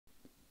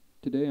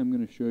Today I'm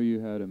going to show you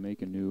how to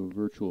make a new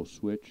virtual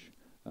switch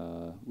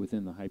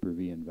within the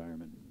Hyper-V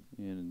environment,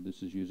 and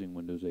this is using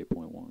Windows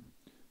 8.1.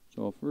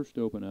 So I'll first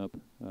open up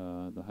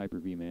the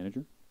Hyper-V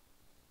Manager.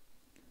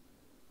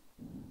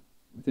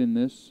 Within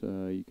this,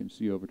 you can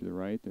see over to the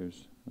right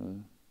there's a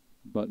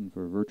button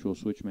for Virtual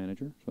Switch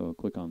Manager, so I'll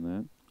click on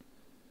that.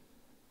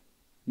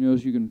 You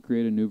notice you can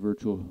create a new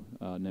virtual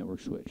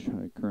network switch.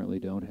 I currently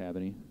don't have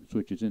any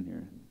switches in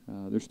here.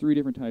 There's three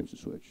different types of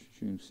switch.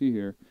 As you can see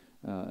here,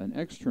 an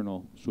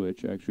external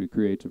switch actually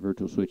creates a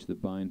virtual switch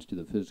that binds to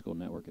the physical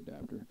network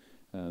adapter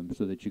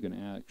so that you can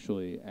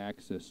actually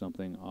access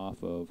something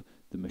off of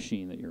the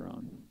machine that you're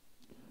on.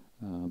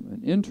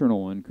 An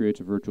internal one creates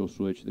a virtual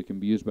switch that can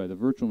be used by the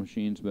virtual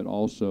machines, but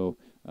also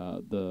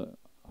the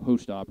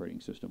host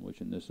operating system, which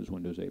in this is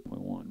Windows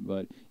 8.1,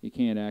 but it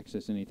can't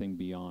access anything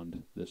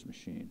beyond this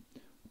machine.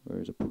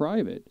 Whereas a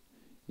private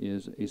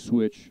is a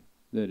switch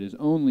that is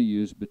only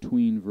used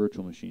between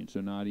virtual machines,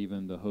 so not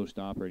even the host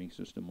operating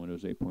system,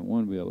 Windows 8.1,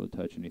 will be able to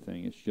touch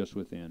anything. It's just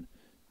within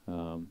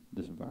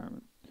this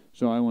environment.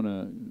 So I want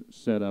to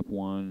set up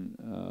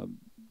one,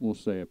 we'll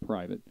say a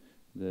private,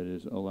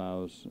 that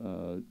allows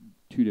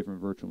two different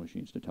virtual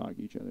machines to talk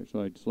to each other.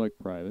 So I'd select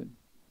private,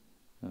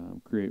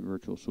 create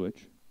virtual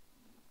switch.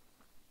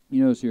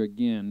 You notice here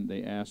again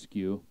they ask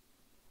you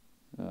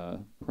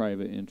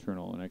private,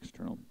 internal, and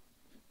external.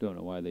 Don't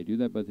know why they do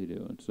that, but they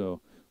do. And so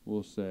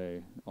we'll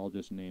say, I'll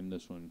just name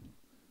this one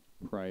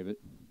private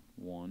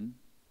 1.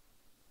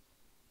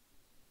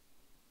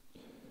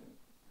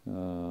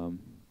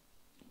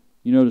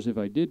 You notice if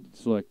I did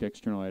select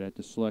external, I'd have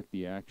to select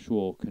the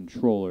actual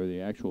controller,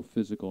 the actual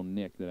physical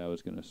NIC that I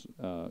was going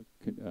to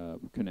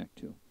connect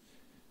to.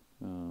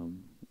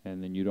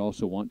 And then you'd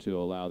also want to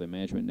allow the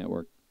management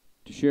network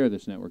to share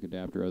this network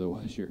adapter,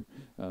 otherwise your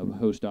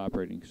host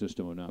operating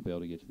system would not be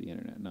able to get to the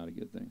internet. Not a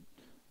good thing.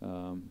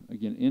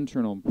 Again,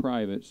 internal and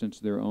private, since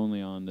they're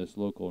only on this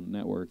local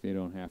network, they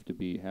don't have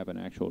to have an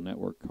actual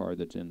network card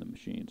that's in the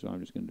machine. So I'm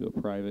just going to do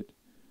a private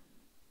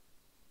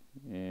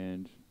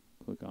and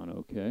click on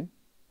OK.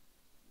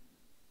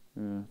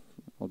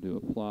 I'll do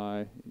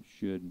apply. It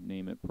should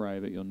name it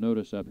private. You'll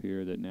notice up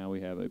here that now we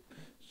have a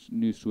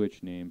new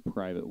switch named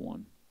private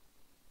 1,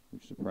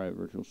 which is a private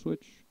virtual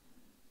switch.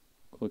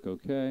 Click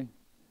OK,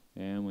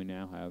 and we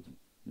now have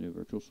a new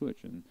virtual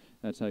switch. And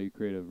that's how you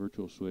create a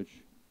virtual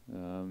switch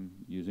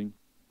using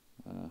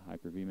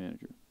Hyper-V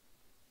Manager.